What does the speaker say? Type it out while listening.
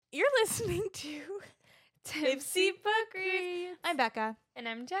You're listening to Tipsy Book Reads. I'm Becca. And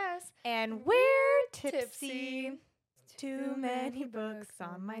I'm Jess. And we're tipsy. Too many books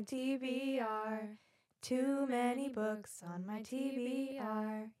on my TBR. Too many books on my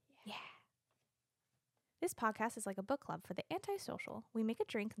TBR. Yeah. This podcast is like a book club for the antisocial. We make a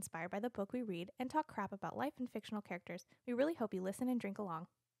drink inspired by the book we read and talk crap about life and fictional characters. We really hope you listen and drink along.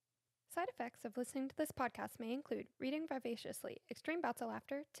 Side effects of listening to this podcast may include reading vivaciously, extreme bouts of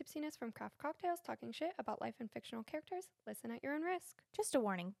laughter, tipsiness from craft cocktails, talking shit about life and fictional characters. Listen at your own risk. Just a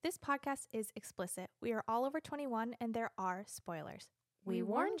warning, this podcast is explicit. We are all over 21 and there are spoilers. We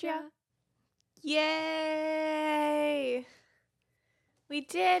warned ya. Yay! We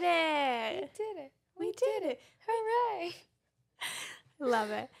did it! We did it. Hooray!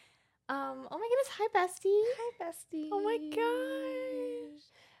 Love it. Oh my goodness, hi bestie. Hi, bestie. Oh my gosh.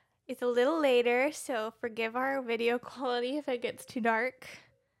 It's a little later, so forgive our video quality if it gets too dark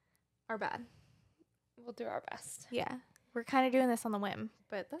or bad. We'll do our best. Yeah, we're kind of doing this on the whim,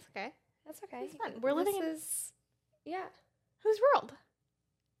 but that's okay. That's okay. It's fun. We're living in yeah, whose world?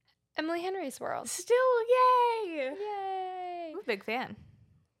 Emily Henry's world. Still, yay! Yay! I'm a big fan.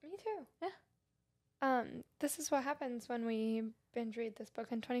 Me too. Yeah. This is what happens when we binge read this book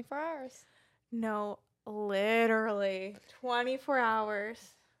in 24 hours. No, literally 24 hours.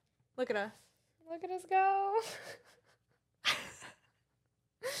 Look at us. Look at us go.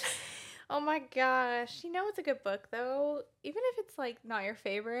 Oh my gosh. You know it's a good book though, even if it's like not your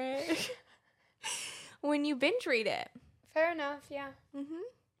favorite. When you binge read it. Fair enough, yeah. Mhm.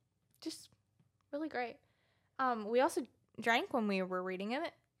 Just really great. We also drank when we were reading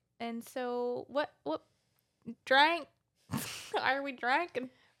it. And so what drank are we drinking?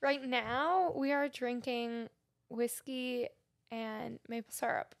 Right now, we are drinking whiskey and maple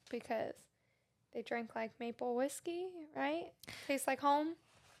syrup because they drink like maple whiskey, right? Tastes like home.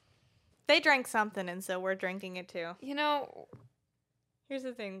 They drank something and so we're drinking it too. You know, Here's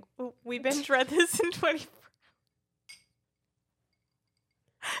the thing. We binge read this in 24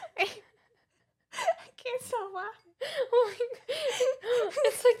 I can't stop laughing. oh my God.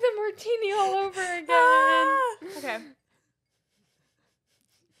 It's like the martini all over again. Ah! Okay.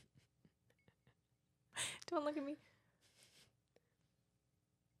 Don't look at me.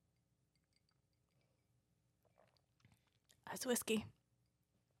 That's whiskey.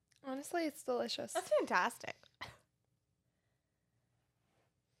 Honestly, it's delicious. That's fantastic.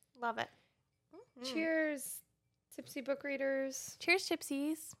 Love it. Mhm. Cheers, tipsy book readers. Cheers,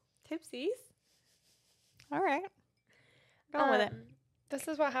 tipsies. Tipsies? All right. Go with it. This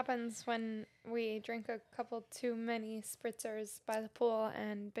is what happens when we drink a couple too many spritzers by the pool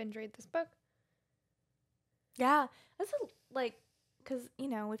and binge read this book. Yeah. That's because,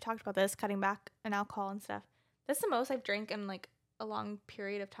 we've talked about this, cutting back on alcohol and stuff. That's the most I've drank in like a long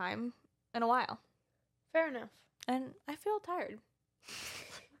period of time in a while. Fair enough. And I feel tired.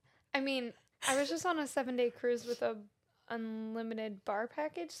 I mean, I was just on a 7-day cruise with a unlimited bar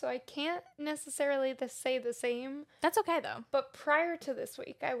package, so I can't necessarily say the same. That's okay though. But prior to this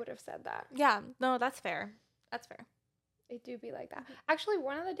week, I would have said that. Yeah. No, that's fair. That's fair. It do be like that. Actually,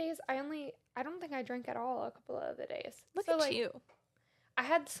 one of the days, I don't think I drank at all a couple of the days. Look So, at you. I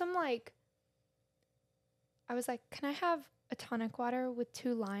had some I was like, can I have a tonic water with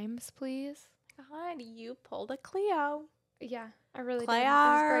 2 limes, please? God, you pulled a Cleo. Yeah, I really did. It was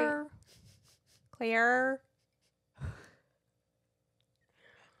Claire. Claire.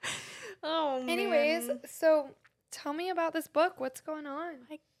 Oh, great. Anyways, man. so tell me about this book. What's going on?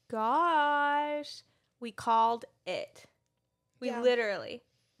 My gosh. We called it. We Yeah. literally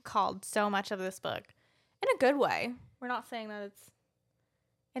called so much of this book in a good way. We're not saying that it's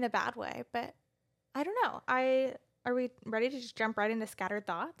in a bad way, but I don't know. Are we ready to just jump right into scattered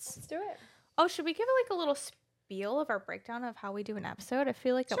thoughts? Let's do it. Oh, should we give it like a little spiel of our breakdown of how we do an episode? I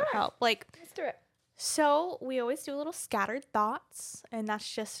feel like that would Sure. help. Like, Let's do it. so we always do a little scattered thoughts, and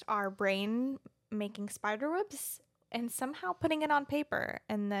that's just our brain making spider webs and somehow putting it on paper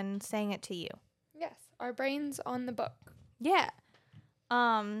and then saying it to you. Yes, our brains on the book. Yeah.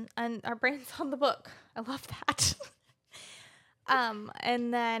 And our brain's on the book. I love that.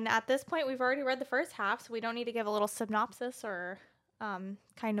 And then at this point we've already read the first half, so we don't need to give a little synopsis or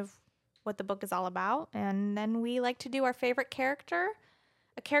kind of what the book is all about. And then we like to do our favorite character,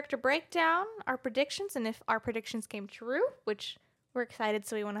 a character breakdown, our predictions, and if our predictions came true, which we're excited,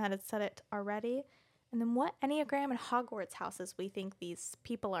 so we went ahead and said it already. And then what Enneagram and Hogwarts houses we think these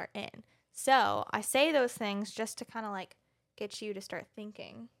people are in. So I say those things just to kind of like get you to start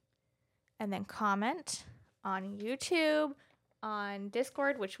thinking. And then comment on YouTube, on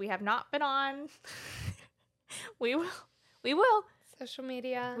Discord, which we have not been on. We will. social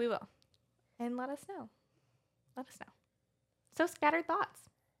media. We will. And let us know. Let us know. So, scattered thoughts.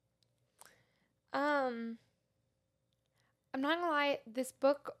 I'm not gonna lie, this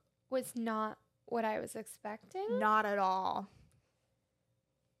book was not what I was expecting. Not at all.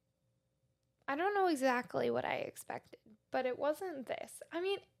 I don't know exactly what I expected, but it wasn't this. I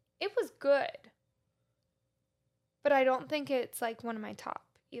mean, it was good. But I don't think it's like one of my top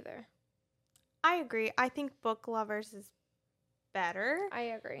either. I agree. I think Book Lovers is better. I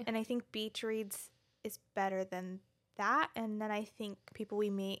agree. And I think Beach Reads is better than that. And then I think People We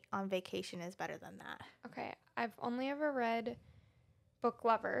Meet on Vacation is better than that. Okay, I've only ever read Book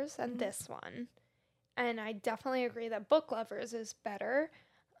Lovers and this one. And I definitely agree that Book Lovers is better.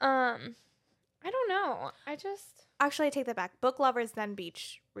 I don't know. Actually, I take that back. Book Lovers, then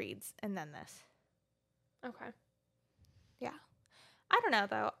Beach Reads, and then this. Okay. Yeah. I don't know,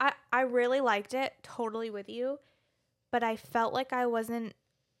 though. I really liked it. Totally with you. But I felt like I wasn't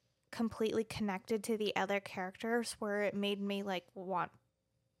completely connected to the other characters where it made me, like, want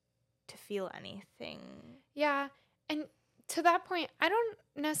to feel anything. Yeah. And to that point, I don't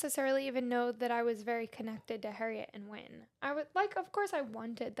necessarily even know that I was very connected to Harriet and Wynne. I would, like, of course I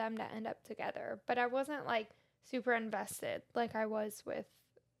wanted them to end up together, but I wasn't, like, super invested like I was with,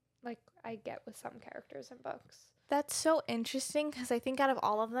 like, I get with some characters in books. That's so interesting because I think out of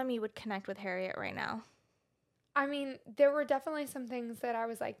all of them, you would connect with Harriet right now. I mean, there were definitely some things that I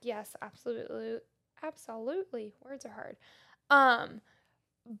was like, yes, absolutely. Absolutely. Words are hard.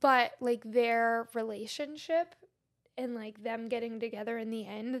 But, like, their relationship and, like, them getting together in the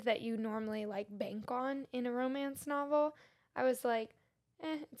end that you normally, like, bank on in a romance novel, I was like,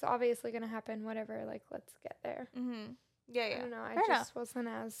 it's obviously going to happen, whatever, like, let's get there. Mm-hmm. Yeah. I don't know, I Fair just wasn't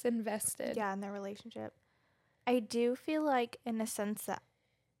as invested. Yeah, in their relationship. I do feel like, in a sense, that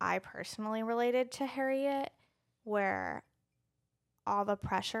I personally related to Harriet, where all the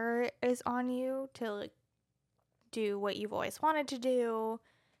pressure is on you to, like, do what you've always wanted to do.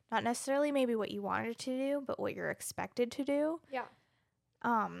 Not necessarily maybe what you wanted to do, but what you're expected to do. Yeah.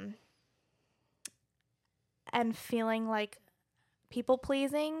 And feeling like people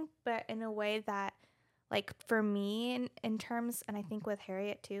pleasing, but in a way that, like, for me in terms, and I think with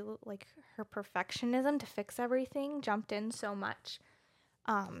Harriet too, like, her perfectionism to fix everything jumped in so much,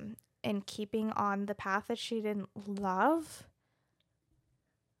 and keeping on the path that she didn't love.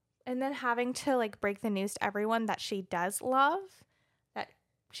 And then having to, like, break the news to everyone that she does love, that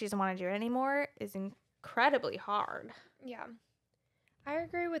she doesn't want to do it anymore, is incredibly hard. Yeah. I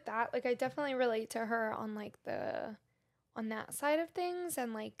agree with that. Like, I definitely relate to her on, like, on that side of things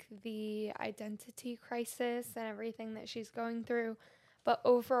and, like, the identity crisis and everything that she's going through. But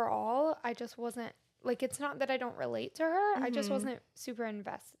overall, I just wasn't, like, it's not that I don't relate to her. I just wasn't super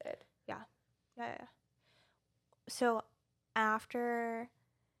invested. Yeah. So after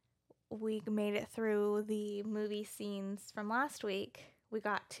we made it through the movie scenes from last week, we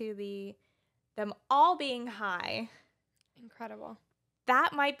got to them all being high. Incredible.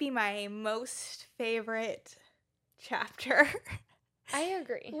 That might be my most favorite chapter. I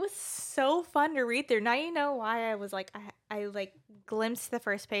agree. It was so fun to read through. Now you know why I was like, I like glimpsed the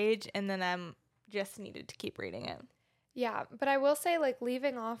first page and then just needed to keep reading it. Yeah, but I will say, like,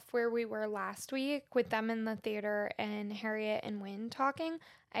 leaving off where we were last week with them in the theater and Harriet and Wynne talking,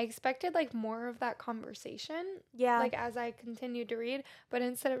 I expected, like, more of that conversation. Yeah. Like, as I continued to read, but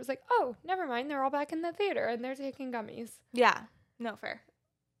instead it was like, oh, never mind, they're all back in the theater and they're taking gummies. Yeah. No, fair.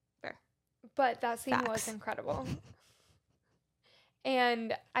 But that scene Facts. was incredible.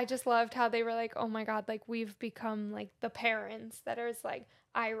 And I just loved how they were like, oh my God, like, we've become, like, the parents that are, like,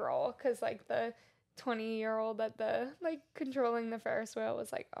 eye roll. Because, like, the 20-year-old at the, like, controlling the Ferris wheel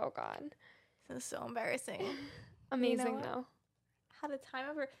was like, oh God. This is so embarrassing. Amazing, You know though. Had a time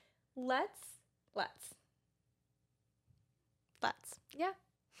of her. Let's. Yeah.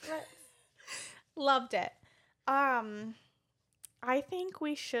 Let's. Loved it. I think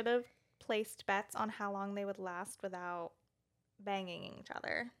we should have placed bets on how long they would last without banging each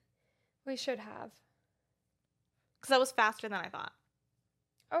other. We should have. Because that was faster than I thought.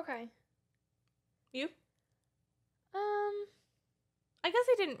 Okay. You? I guess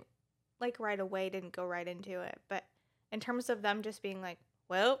I didn't, like, right away, didn't go right into it. But in terms of them just being like,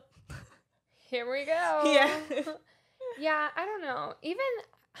 well. Here we go. Yeah. Yeah, I don't know.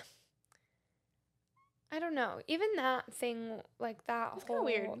 Even that thing, like, that It's whole...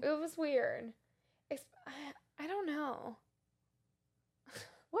 kinda weird. It was weird. I don't know.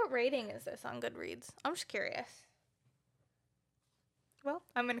 What rating is this on Goodreads? I'm just curious. Well,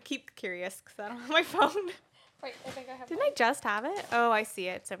 I'm going to keep curious because I don't have my phone. Wait, I think I have Didn't mine. I just have it? Oh, I see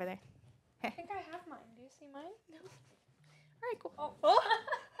it. It's over there. I think I have mine. Do you see mine? No. right, cool. Oh.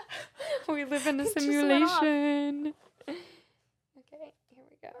 We live in a It just went off. simulation. Okay, here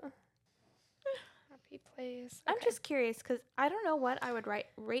we go. Happy place. I'm Okay. just curious because I don't know what I would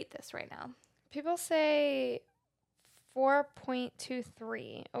rate this right now. People say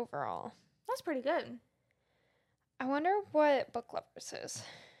 4.23 overall. That's pretty good. I wonder what Book Lovers is.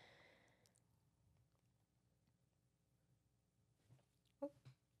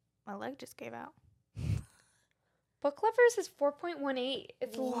 My leg just gave out. Book Lovers is 4.18.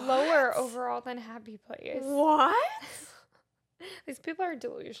 It's What? lower overall than Happy Place. What? These people are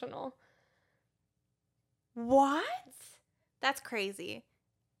delusional. What? That's crazy.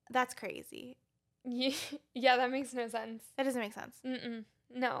 That's crazy. Yeah, that makes no sense. That doesn't make sense. Mm-mm.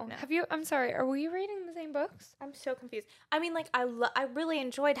 No. No. Have you? I'm sorry. Are we reading the same books? I'm so confused. I mean, like, I really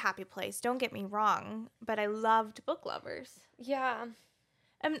enjoyed Happy Place. Don't get me wrong, but I loved Book Lovers. Yeah.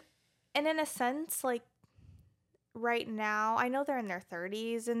 And in a sense, like, right now, I know they're in their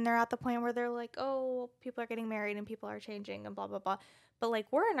 30s and they're at the point where they're like, oh, people are getting married and people are changing and blah, blah, blah. But, like,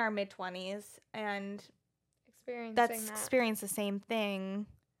 we're in our mid-20s and that's experienced the same thing.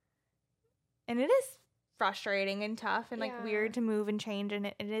 And it is frustrating and tough and, like, weird to move and change. And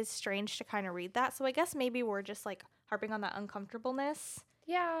it is strange to kind of read that. So I guess maybe we're just, like, harping on that uncomfortableness.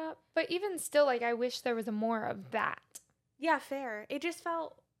 Yeah, but even still, like, I wish there was more of that. Yeah, fair. It just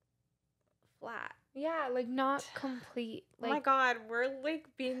felt flat. Yeah, like, not complete. Like, oh my God, we're, like,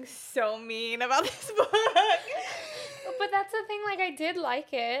 being so mean about this book. But that's the thing, like, I did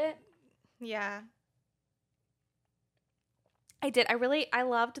like it. Yeah. I did. I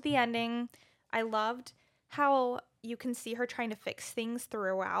loved the ending. I loved how you can see her trying to fix things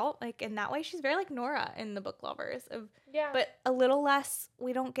throughout. Like, in that way, she's very like Nora in the Book Lovers. Yeah. But a little less,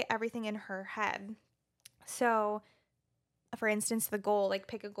 we don't get everything in her head. So, for instance, the goal, like,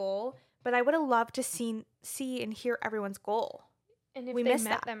 pick a goal. But I would have loved to see and hear everyone's goal. And if we they missed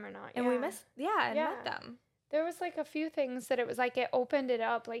met that. them or not. And we missed, and met them. There was, like, a few things that it was like it opened it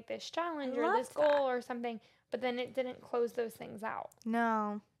up, like this challenge or this goal or something. But then it didn't close those things out.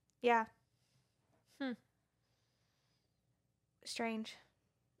 No. Yeah. Strange.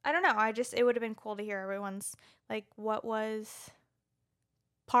 I don't know. It would have been cool to hear everyone's, like, what was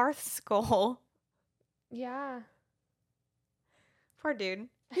Parth's goal? Yeah. Poor dude.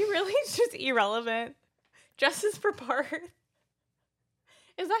 He really is just irrelevant. Justice for Parth.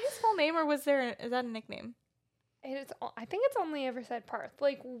 Is that his full name or is that a nickname? I think it's only ever said Parth.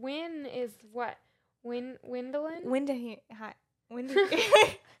 Like, Win is what? Wyndlin?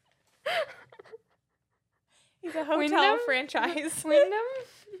 He's a hotel Wyndham? franchise. Wyndham?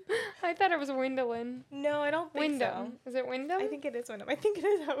 I thought it was Wyndlin. No, I don't think Wyndham. so. Is it Wyndham? I think it is Wyndham. I think it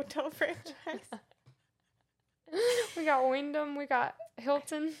is a hotel franchise. We got Wyndham. We got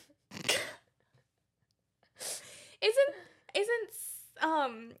Hilton. Isn't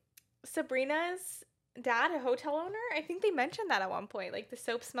Sabrina's dad a hotel owner? I think they mentioned that at one point. Like, the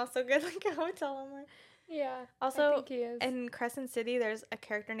soap smells so good like a hotel owner. Yeah. Also, I think he is. in Crescent City, there's a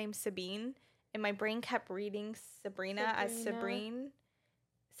character named Sabine, and my brain kept reading Sabrina as Sabrine.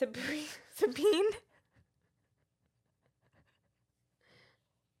 Sabine?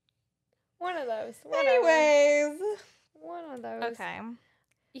 One of those. Anyways. One of those. Okay.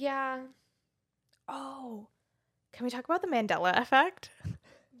 Yeah. Oh. Can we talk about the Mandela effect?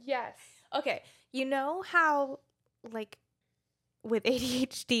 Yes. Okay. You know how, like, with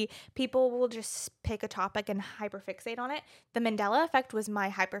ADHD, people will just pick a topic and hyperfixate on it? The Mandela effect was my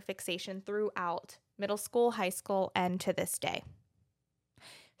hyperfixation throughout middle school, high school, and to this day.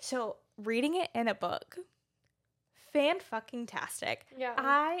 So, reading it in a book, fan-fucking-tastic.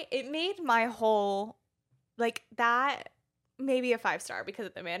 Yeah. It made my whole, like, that maybe a 5-star because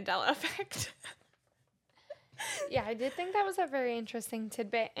of the Mandela effect. Yeah, I did think that was a very interesting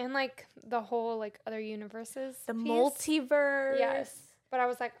tidbit. And, like, the whole, like, other universes. The piece. multiverse. Yes. But I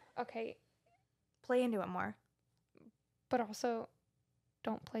was like, okay. Play into it more. But also,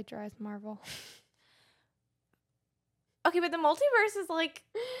 don't plagiarize Marvel. Okay, but the multiverse is like...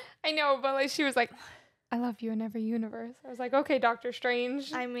 I know, but, like, she was like, I love you in every universe. I was like, okay, Doctor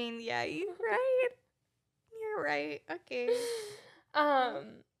Strange. I mean, yeah, you're right. You're right. Okay.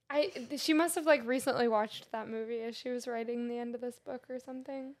 She must have, like, recently watched that movie as she was writing the end of this book or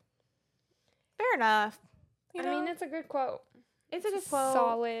something. Fair enough. I mean, it's a good quote. It's a good quote.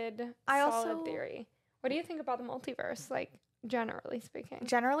 Solid theory. What do you think about the multiverse, like, generally speaking?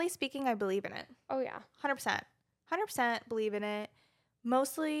 Generally speaking, I believe in it. Oh, yeah. 100%. 100% believe in it.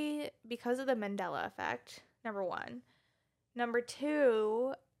 Mostly because of the Mandela effect, number one. Number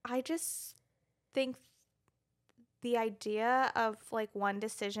two, I just think the idea of, like, one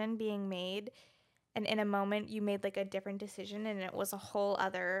decision being made and in a moment you made like a different decision and it was a whole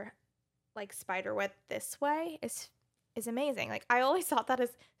other like spider web this way is amazing. Like I always thought that is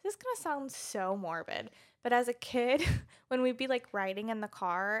this is gonna sound so morbid, but as a kid when we'd be like riding in the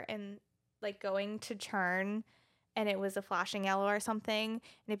car and like going to turn and it was a flashing yellow or something and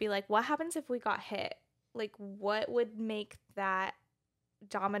it'd be like, what happens if we got hit? Like what would make that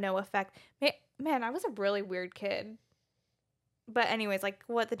domino effect? Man, I was a really weird kid. But anyways, like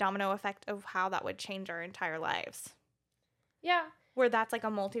what the domino effect of how that would change our entire lives. Yeah. Where that's like a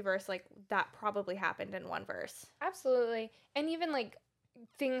multiverse, like that probably happened in one verse. Absolutely. And even like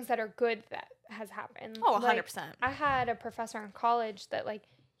things that are good that has happened. Oh, 100%. Like, I had a professor in college that like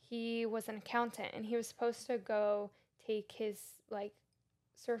he was an accountant and he was supposed to go take his like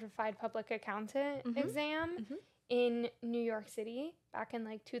certified public accountant exam in New York City back in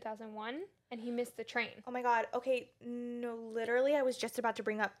like 2001 and he missed the train. Oh my God. Okay. No, literally, I was just about to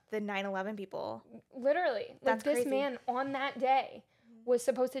bring up the 9/11 people. Literally. That's like this crazy. man on that day was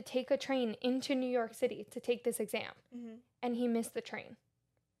supposed to take a train into New York City to take this exam. And he missed the train.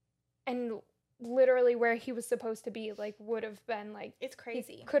 And literally where he was supposed to be like would have been like It's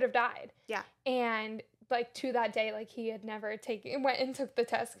crazy. he could have died. Yeah. And like to that day like he had never went and took the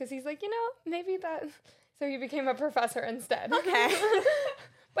test because he's like, you know, maybe that so he became a professor instead. Okay.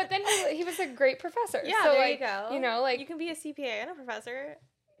 But then he was a great professor. Yeah, so there like, you go. You know, like you can be a CPA and a professor.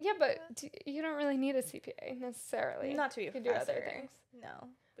 yeah, but you don't really need a CPA necessarily. Not to be a you can professor. do other things. No,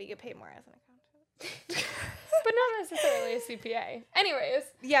 but you get paid more as an accountant. But not necessarily a CPA. Anyways.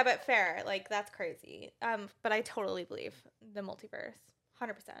 Yeah, but fair. Like that's crazy. But I totally believe the multiverse.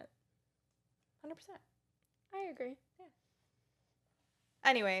 100%. 100%. I agree. Yeah.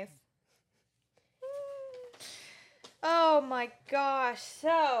 Anyways. Oh my gosh.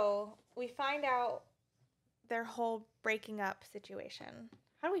 So we find out their whole breaking up situation.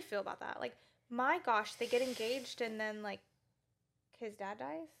 How do we feel about that? Like, my gosh, they get engaged and then like his dad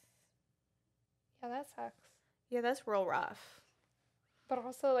dies? Yeah, that sucks. Yeah, that's real rough. But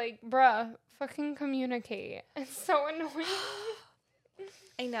also, like, bruh, fucking communicate. It's so annoying.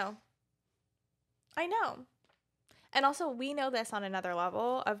 I know. And also, we know this on another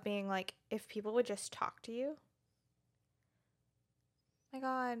level of being like, if people would just talk to you. My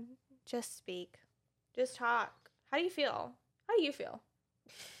God, just speak. Just talk. How do you feel? How do you feel?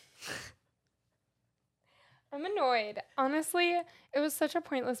 I'm annoyed. Honestly, it was such a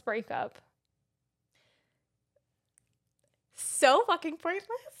pointless breakup. So fucking pointless.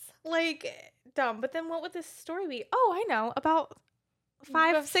 Like, dumb. But then what would this story be? Oh, I know. About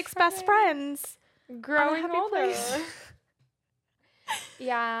 5-6 best friends. Growing happy older. place.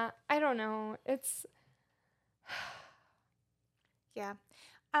 Yeah, I don't know. It's... Yeah.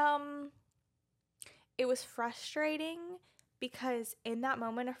 It was frustrating because in that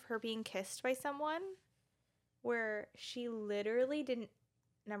moment of her being kissed by someone where she literally didn't,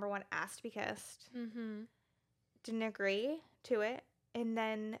 number one, ask to be kissed, didn't agree to it, and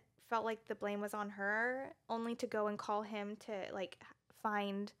then felt like the blame was on her, only to go and call him to like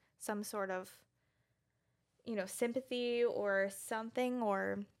find some sort of, you know, sympathy or something,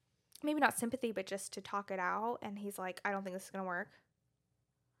 or maybe not sympathy, but just to talk it out. And he's like, I don't think this is going to work.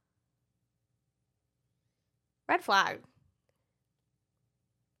 Red flag.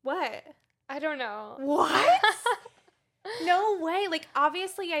 What? I don't know. What? No way. Like,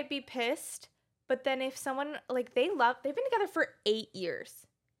 obviously I'd be pissed, but then if someone, like, they've been together for 8 years.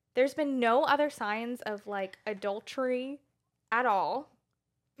 There's been no other signs of, like, adultery at all.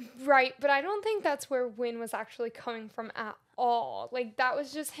 Right, but I don't think that's where Win was actually coming from at all. Like, that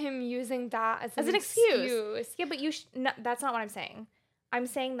was just him using that as an excuse. Yeah, but that's not what I'm saying. I'm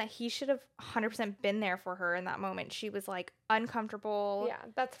saying that he should have 100% been there for her in that moment. She was, like, uncomfortable. Yeah,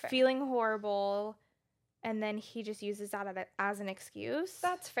 that's fair. Feeling horrible. And then he just uses that as an excuse.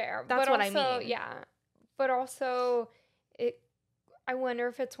 That's fair. That's but what also, I mean. Yeah. But also, I wonder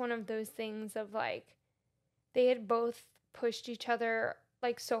if it's one of those things of, like, they had both pushed each other,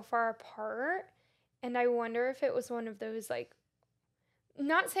 like, so far apart. And I wonder if it was one of those, like,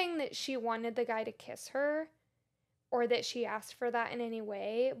 not saying that she wanted the guy to kiss her or that she asked for that in any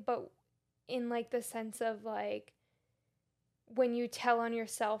way, but in, like, the sense of, like, when you tell on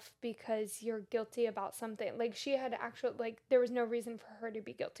yourself because you're guilty about something. Like, she had actual, like, there was no reason for her to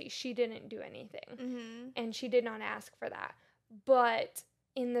be guilty. She didn't do anything. And she did not ask for that. But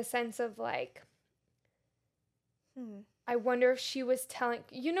in the sense of, like, I wonder if she was telling,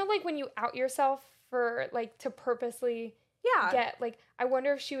 you know, like, when you out yourself for, like, to purposely get, like, I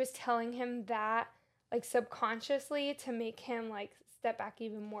wonder if she was telling him that, like, subconsciously to make him, like, step back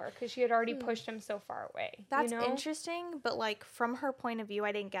even more because she had already pushed him so far away. That's you know? interesting, but, like, from her point of view,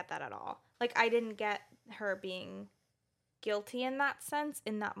 I didn't get that at all. Like, I didn't get her being guilty in that sense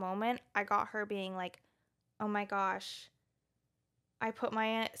in that moment. I got her being like, oh my gosh, I put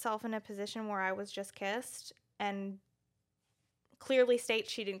myself in a position where I was just kissed and clearly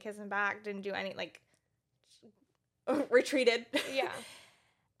states she didn't kiss him back, didn't do any, like, retreated. Yeah.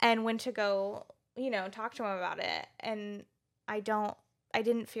 And went to go, talk to him about it. And I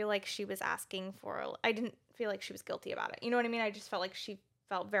didn't feel like she was I didn't feel like she was guilty about it. You know what I mean? I just felt like she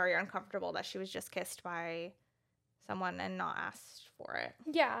felt very uncomfortable that she was just kissed by someone and not asked for it.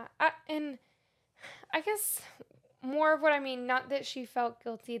 Yeah. And I guess more of what I mean, not that she felt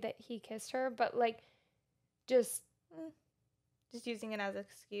guilty that he kissed her, but like just using it as an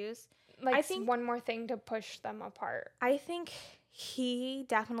excuse. like I think one more thing to push them apart. I think he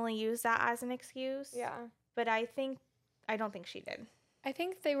definitely used that as an excuse. Yeah. But I don't think she did. I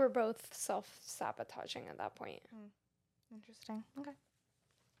think they were both self-sabotaging at that point. Interesting. Okay.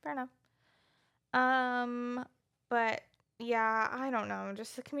 Fair enough. But yeah, I don't know.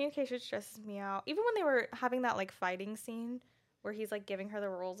 Just the communication stresses me out. Even when they were having that like fighting scene where he's like giving her the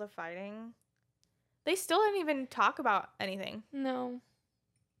rules of fighting, they still didn't even talk about anything. No.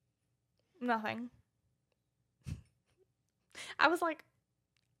 Nothing. I was like,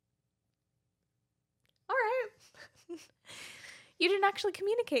 all right. You didn't actually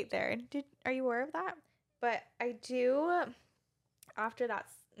communicate there. Are you aware of that? But I do, after that,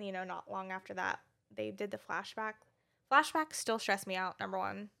 not long after that, they did the flashback. Flashbacks still stress me out, number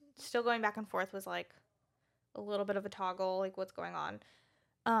one. Still going back and forth was like a little bit of a toggle, like what's going on.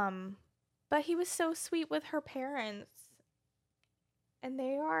 But he was so sweet with her parents. And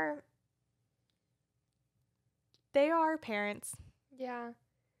they are parents. Yeah.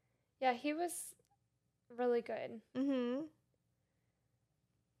 Yeah, he was really good. Mm-hmm.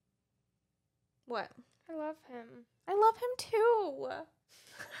 What? I love him. I love him too.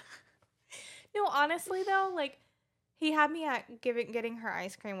 No, honestly though, like he had me at getting her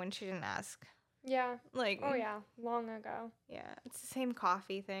ice cream when she didn't ask. Yeah. Like, oh yeah, long ago. Yeah, it's the same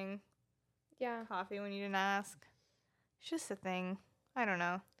coffee thing. Yeah. Coffee when you didn't ask. It's just a thing. I don't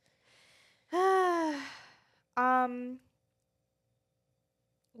know.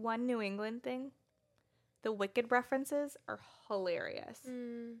 One New England thing. The Wicked references are hilarious.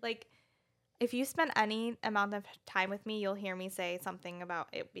 Like, if you spend any amount of time with me, you'll hear me say something about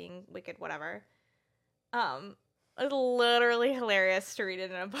it being wicked, whatever. It's literally hilarious to read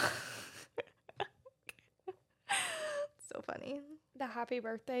it in a book. So funny. The happy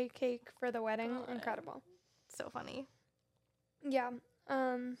birthday cake for the wedding, incredible. So funny. Yeah.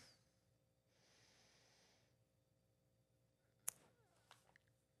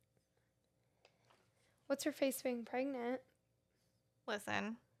 What's her face being pregnant?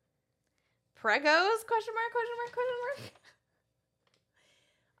 Listen. Pregos? Question mark.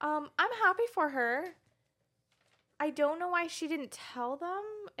 I'm happy for her. I don't know why she didn't tell them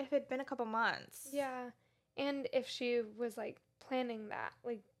if it'd been a couple months. Yeah. And if she was like planning that.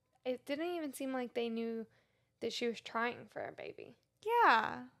 Like it didn't even seem like they knew that she was trying for a baby.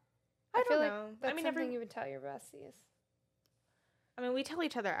 Yeah. I feel don't like know. that's something you would tell your besties. I mean, we tell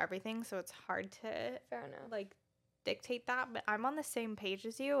each other everything, so it's hard to Fair enough. like dictate that, but I'm on the same page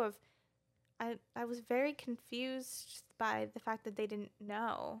as you of I was very confused by the fact that they didn't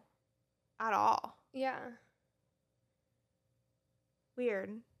know at all. Yeah.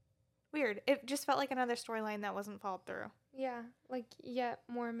 Weird. It just felt like another storyline that wasn't followed through. Yeah, like yet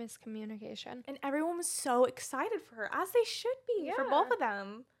more miscommunication. And everyone was so excited for her, as they should be, for both of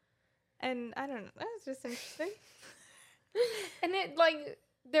them. And I don't know, that was just interesting. And it, like,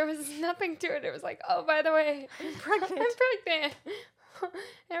 there was nothing to it. It was like, oh, by the way, I'm pregnant.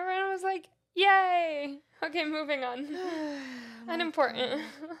 Everyone was like, yay. Okay, moving on. Unimportant.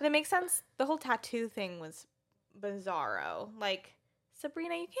 And it makes sense. The whole tattoo thing was bizarro. Like,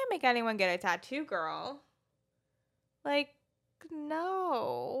 Sabrina, you can't make anyone get a tattoo, girl. Like,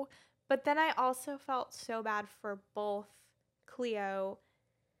 no. But then I also felt so bad for both Cleo.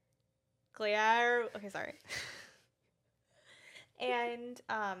 Okay, sorry. And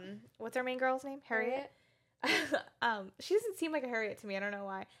what's our main girl's name? Harriet. She doesn't seem like a Harriet to me. I don't know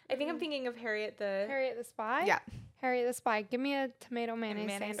why. I think I'm thinking of Harriet the Spy? Yeah. Harriet the Spy. Give me a tomato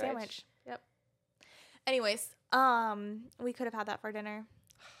mayonnaise sandwich. Yep. Anyways, we could have had that for dinner.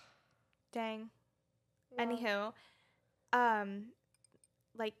 Dang. Wow. Anywho,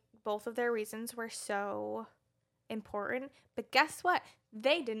 like both of their reasons were so important, but guess what?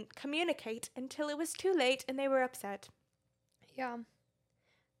 They didn't communicate until it was too late and they were upset. Yeah.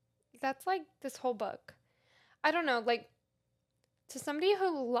 That's like this whole book. I don't know, like to somebody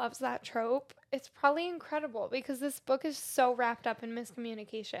who loves that trope it's probably incredible because this book is so wrapped up in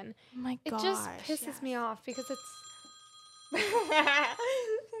miscommunication. Oh my It gosh. just pisses me off because it's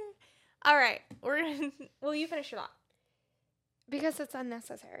All right. Will you finish your thought?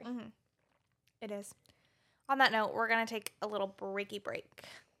 unnecessary. Mm-hmm. It is. On that note, we're going to take a little breaky break.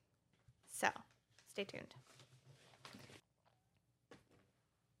 So, stay tuned.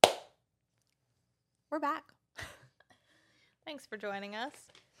 We're back. Thanks for joining us.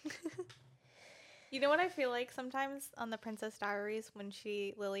 You know what I feel like sometimes on the Princess Diaries when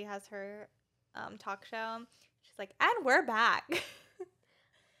Lily has her talk show? She's like, and we're back.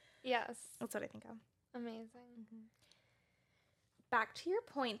 Yes. That's what I think of. Amazing. Mm-hmm. Back to your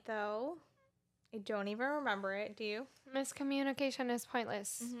point, though. I don't even remember it. Do you? Miscommunication is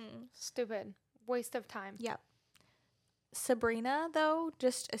pointless. Mm-hmm. Stupid. Waste of time. Yep. Sabrina, though,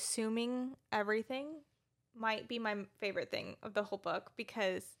 just assuming everything might be my favorite thing of the whole book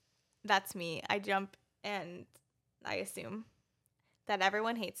because that's me. I jump and I assume that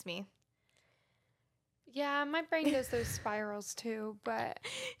everyone hates me. Yeah, my brain does those spirals too, but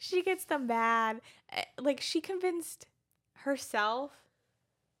She gets them bad. Like, she convinced herself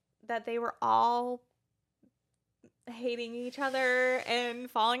that they were all hating each other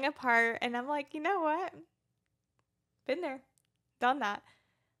and falling apart. And I'm like, you know what? Been there. Done that.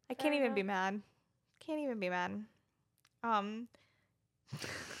 I can't even be mad. Can't even be mad.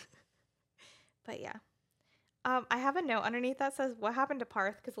 But yeah. I have a note underneath that says, what happened to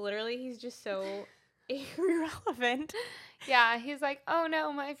Parth? Because literally he's just so irrelevant. yeah, he's like, oh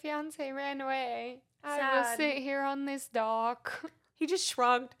no, my fiance ran away. I will Sad. sit here on this dock. He just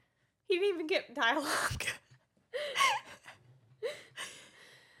shrugged. He didn't even get dialogue.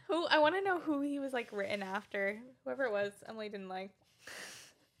 I want to know who he was like written after. Whoever it was, Emily didn't like.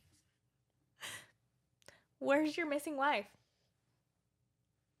 Where's your missing wife?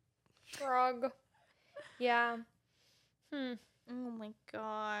 Frog. Yeah. Oh my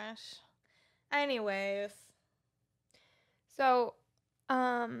gosh. Anyways. So,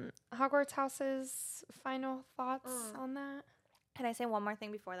 Hogwarts House's final thoughts on that? Can I say one more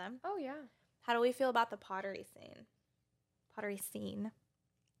thing before then? Oh, yeah. How do we feel about the pottery scene? Pottery scene.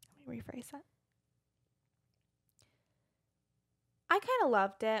 Let me rephrase that. I kind of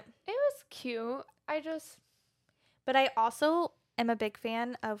loved it. It was cute. But I also am a big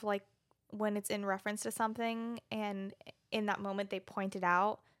fan of like when it's in reference to something and in that moment they point it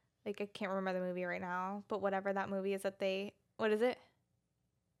out. Like I can't remember the movie right now, but whatever that movie is what is it?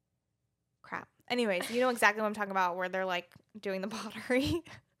 Crap. Anyways, you know exactly what I'm talking about where they're like doing the pottery.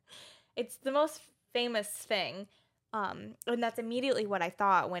 It's the most famous thing. And that's immediately what I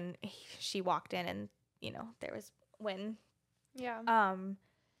thought when she walked in and, there was Wynn. Yeah.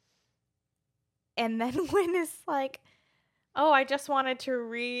 And then Wynn is like, oh, I just wanted to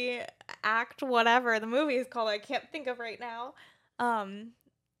react whatever the movie is called. I can't think of right now. So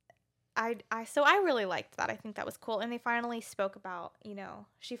I really liked that. I think that was cool. And they finally spoke about,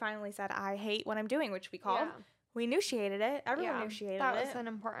 she finally said, I hate what I'm doing, which we called. Yeah. We initiated it. Everyone initiated it. That was an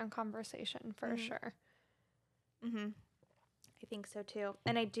important conversation for sure. Mm-hmm. I think so too.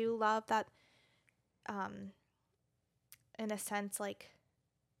 And I do love that, in a sense, like,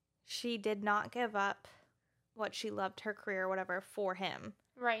 she did not give up what she loved, her career or whatever, for him.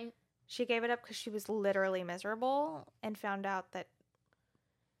 Right. She gave it up because she was literally miserable and found out that,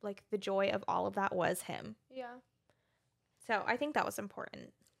 like, the joy of all of that was him. Yeah. So I think that was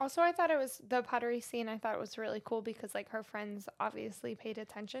important. Also, I thought it was the pottery scene. I thought it was really cool because, like, her friends obviously paid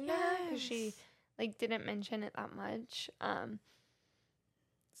attention to her because she, like, didn't mention it that much.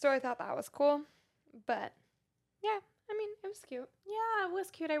 So I thought that was cool. But, yeah, I mean, it was cute. Yeah, it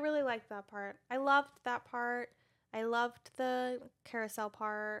was cute. I really liked that part. I loved that part. I loved the carousel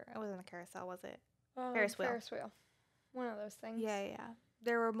part. It wasn't a carousel, was it? Ferris wheel. Ferris wheel. One of those things. Yeah.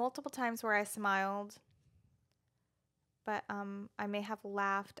 There were multiple times where I smiled. But I may have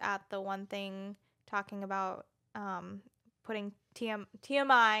laughed at the one thing talking about putting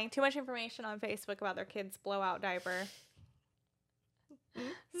TMI, too much information on Facebook about their kids' blowout diaper.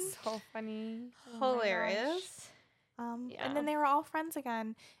 So funny. Hilarious. And then they were all friends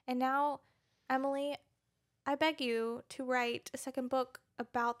again. And now, Emily, I beg you to write a second book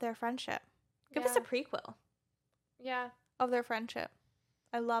about their friendship. Give us a prequel. Yeah. Of their friendship.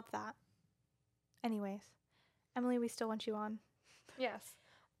 I love that. Anyways. Emily, we still want you on. Yes.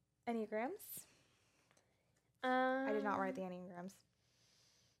 Enneagrams? I did not write the Enneagrams.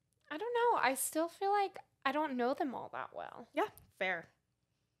 I don't know. I still feel like I don't know them all that well. Yeah, fair.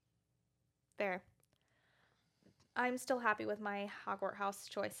 I'm still happy with my Hogwarts house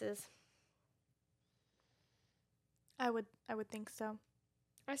choices. I would think so.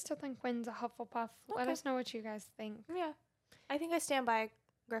 I still think Wynn's a Hufflepuff. Let Okay. us know what you guys think. Yeah. I think I stand by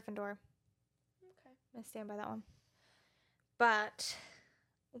Gryffindor. Okay. I stand by that one. But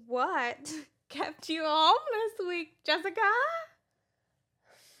what kept you home this week, Jessica?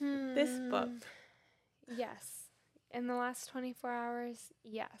 This book. Yes. In the last 24 hours,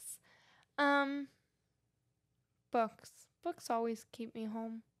 yes. Books. Books always keep me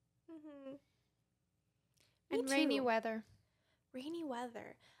home. Mm-hmm. And rainy weather. Rainy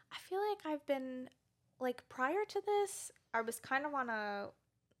weather. I feel like I've been, like, prior to this, I was kind of on a,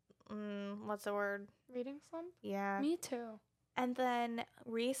 what's the word? Reading slump? Yeah. Me too. And then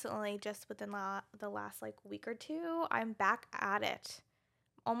recently, just within the last, like, week or two, I'm back at it.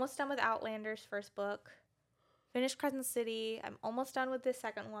 Almost done with Outlander's first book. Finished Crescent City. I'm almost done with the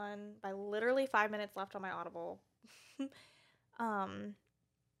second one by literally 5 minutes left on my Audible.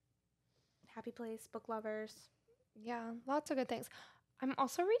 Happy Place, book lovers. Yeah, lots of good things. I'm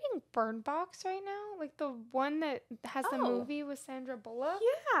also reading Bird Box right now, like the one that has the Oh. movie with Sandra Bullock,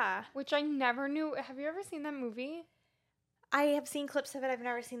 Yeah. which I never knew. Have you ever seen that movie? I have seen clips of it. I've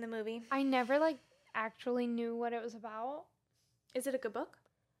never seen the movie. I never like actually knew what it was about. Is it a good book?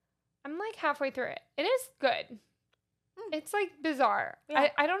 I'm like halfway through it. It is good. It's like bizarre. Yeah.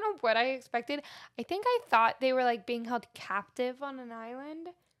 I don't know what I expected. I think I thought they were like being held captive on an island.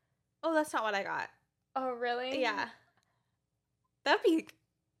 Oh, that's not what I got. Oh, really? Yeah. That'd be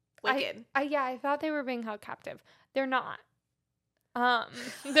wicked. I thought they were being held captive. They're not.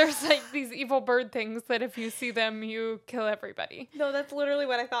 There's like these evil bird things that if you see them, you kill everybody. No, that's literally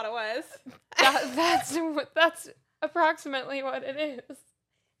what I thought it was. That's approximately what it is.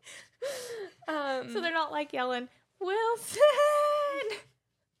 So they're not like yelling, Wilson!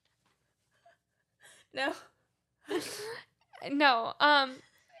 No. No.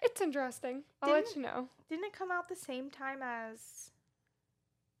 It's interesting. I'll let you know. Didn't it come out the same time as...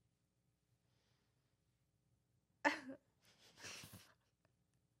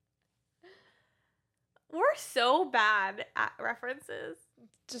 We're so bad at references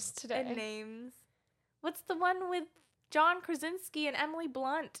Just today. and names. What's the one with John Krasinski and Emily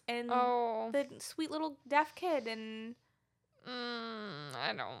Blunt and the sweet little deaf kid and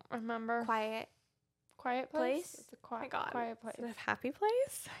I don't remember. Quiet Place? It's a Oh my God. quiet place. Instead of Happy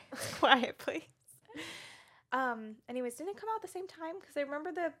Place? Quiet Place. Anyways, didn't it come out at the same time? Because I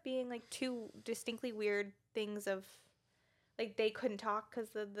remember there being like two distinctly weird things of like they couldn't talk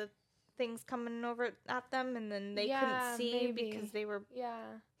because of the things coming over at them, and then they couldn't see because they were. Yeah.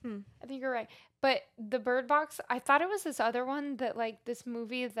 I think you're right. But the Bird Box, I thought it was this other one that like this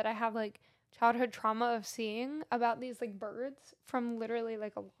movie that I have like childhood trauma of seeing about these like birds from literally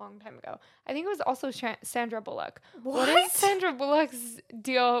like a long time ago. I think it was also Sandra Bullock. What is Sandra Bullock's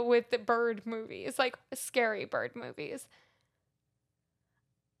deal with the bird movies, like scary bird movies?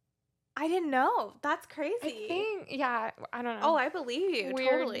 I didn't know. That's crazy. I think, yeah, I don't know. Oh, I believe you. Weird.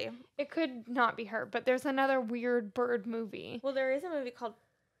 Totally. It could not be her, but there's another weird bird movie. Well, there is a movie called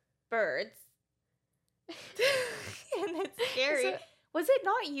Birds. And it's scary. Was it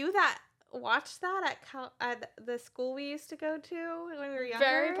not you that watched that at the school we used to go to when we were younger?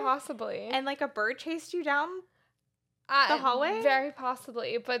 Very possibly. And like a bird chased you down the hallway? Very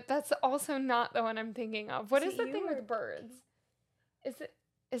possibly, but that's also not the one I'm thinking of. What is the thing or- with birds?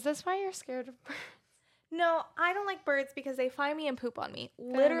 Is this why you're scared of birds? No, I don't like birds because they find me and poop on me.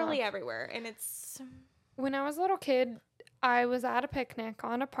 Literally everywhere. And it's... When I was a little kid, I was at a picnic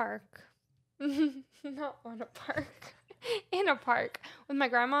on a park. Not on a park. In a park with my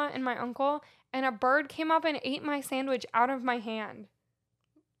grandma and my uncle, and a bird came up and ate my sandwich out of my hand.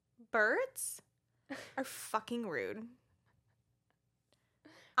 Birds are fucking rude.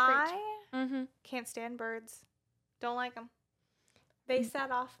 Preach. I can't stand birds. Don't like them. They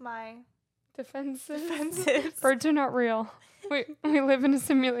set off my Defenses. defenses. Birds are not real. We live in a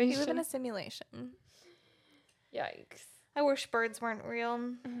simulation. We live in a simulation. Yikes. I wish birds weren't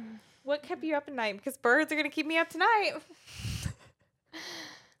real. What kept you up at night? Because birds are going to keep me up tonight.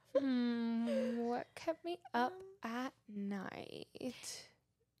 What kept me up at night?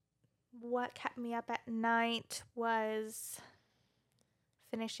 What kept me up at night was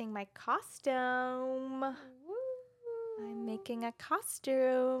finishing my costume. I'm making a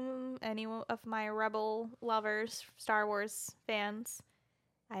costume. Any of my Rebel lovers, Star Wars fans,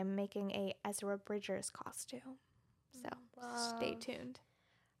 I'm making a Ezra Bridgers costume. So stay tuned.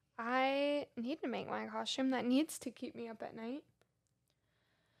 I need to make my costume. That needs to keep me up at night.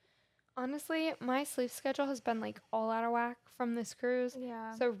 Honestly, my sleep schedule has been like all out of whack from this cruise.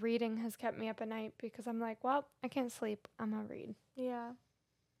 Yeah. So reading has kept me up at night because I'm like, well, I can't sleep. I'm gonna read. Yeah.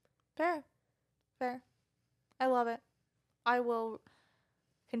 Fair. I love it. I will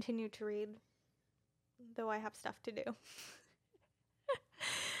continue to read, though I have stuff to do.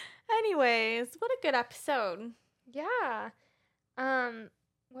 Anyways, what a good episode. Yeah.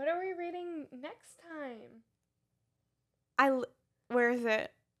 What are we reading next time? Where is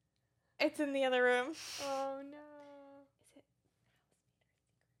it? It's in the other room. Oh no. Is it?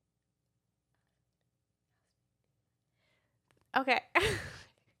 Okay.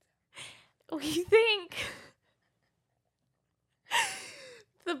 We think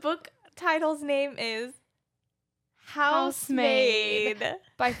the book title's name is Housemaid.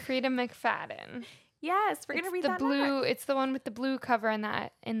 By Frida McFadden. Yes, we're gonna read the that blue. next. It's the one with the blue cover and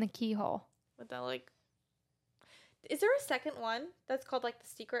that in the keyhole. With the is there a second one that's called like The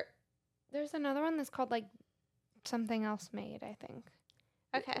Secret? There's another one that's called like something else made, I think.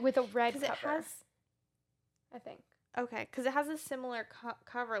 Okay. With a red cover. It has. I think. Okay, because it has a similar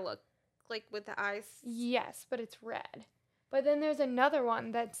cover look, like with the eyes. Yes, but it's red. But then there's another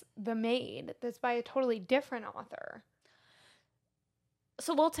one that's The Maid that's by a totally different author.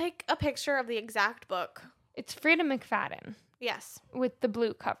 So we'll take a picture of the exact book. It's Frida McFadden. Yes. With the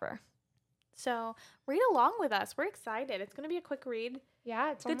blue cover. So read along with us. We're excited. It's going to be a quick read.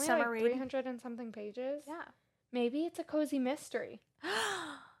 Yeah, it's good only summer like read. 300 and something pages. Yeah. Maybe it's a cozy mystery.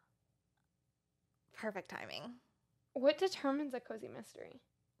 Perfect timing. What determines a cozy mystery?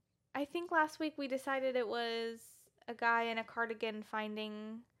 I think last week we decided it was a guy in a cardigan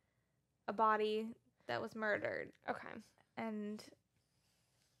finding a body that was murdered. Okay. And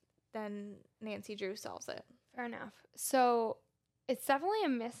then Nancy Drew solves it. Fair enough. So it's definitely a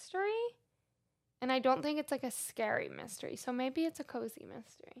mystery. And I don't think it's like a scary mystery. So maybe it's a cozy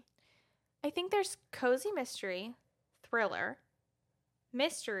mystery. I think there's cozy mystery, thriller,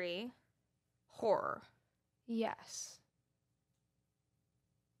 mystery, horror. Yes.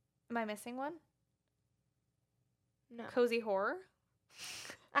 Am I missing one? No. Cozy horror?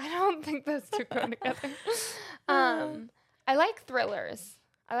 I don't think those two go together. I like thrillers.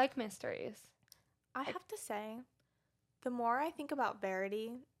 I like mysteries. I have to say, the more I think about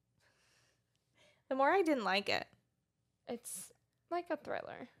Verity, the more I didn't like it. It's like a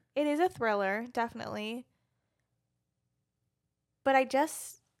thriller. It is a thriller, definitely. But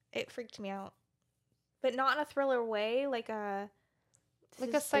it freaked me out. But not in a thriller way, like a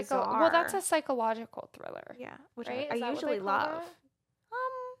bizarre. Well, that's a psychological thriller. Yeah, which right? I Is that what usually they call love.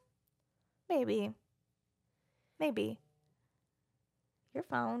 that? Maybe. Your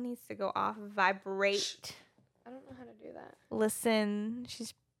phone needs to go off vibrate. I don't know how to do that. Listen,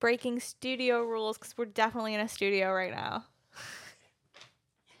 she's breaking studio rules because we're definitely in a studio right now.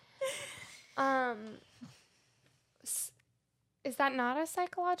 Is that not a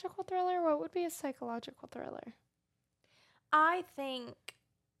psychological thriller? What would be a psychological thriller? I think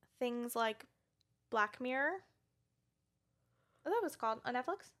things like Black Mirror. Oh, that was called on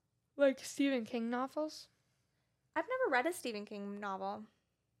Netflix. Like Stephen King novels? I've never read a Stephen King novel.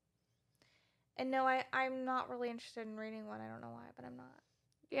 And no, I'm not really interested in reading one. I don't know why, but I'm not.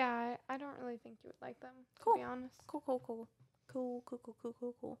 Yeah, I don't really think you would like them, Cool. to be honest. Cool.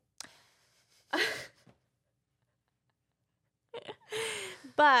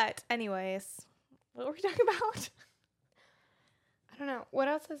 But anyways, what were we talking about? I don't know. What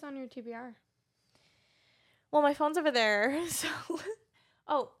else is on your TBR? Well, my phone's over there. So,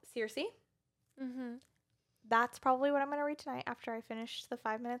 Circe. Mm-hmm. That's probably what I'm going to read tonight after I finish the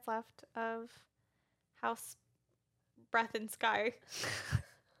 5 minutes left of House Breath and Sky.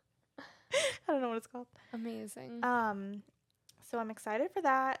 I don't know what it's called. Amazing. So I'm excited for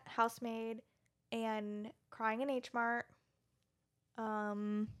that. Housemaid and Crying in H Mart.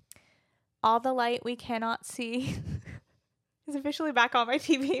 All the Light We Cannot See is officially back on my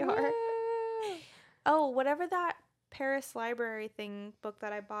TBR. Oh, whatever that Paris Library book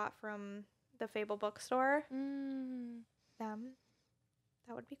that I bought from the Fable bookstore. That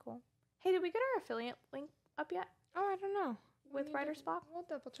would be cool. Hey, did we get our affiliate link up yet? Oh, I don't know. With Writer's Block? We'll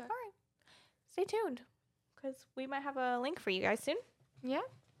double check. All right. Stay tuned, because we might have a link for you guys soon. Yeah.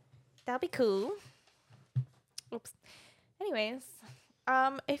 That'll be cool. Oops. Anyways,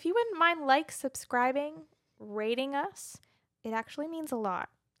 if you wouldn't mind subscribing, rating us, it actually means a lot.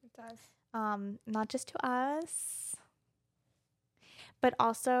 It does. Not just to us, but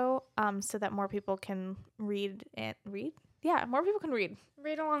also so that more people can read. Yeah, more people can read.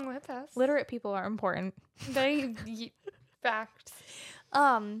 Read along with us. Literate people are important. Facts.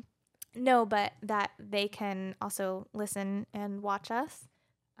 No, but that they can also listen and watch us.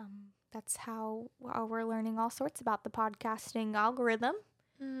 That's how we're learning all sorts about the podcasting algorithm.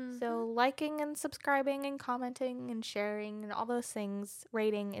 Mm-hmm. So liking and subscribing and commenting and sharing and all those things,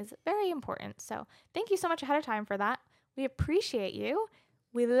 rating is very important. So thank you so much ahead of time for that. We appreciate you.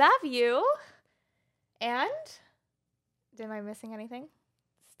 We love you. And am I missing anything?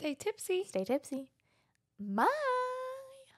 Stay tipsy. Stay tipsy. Bye.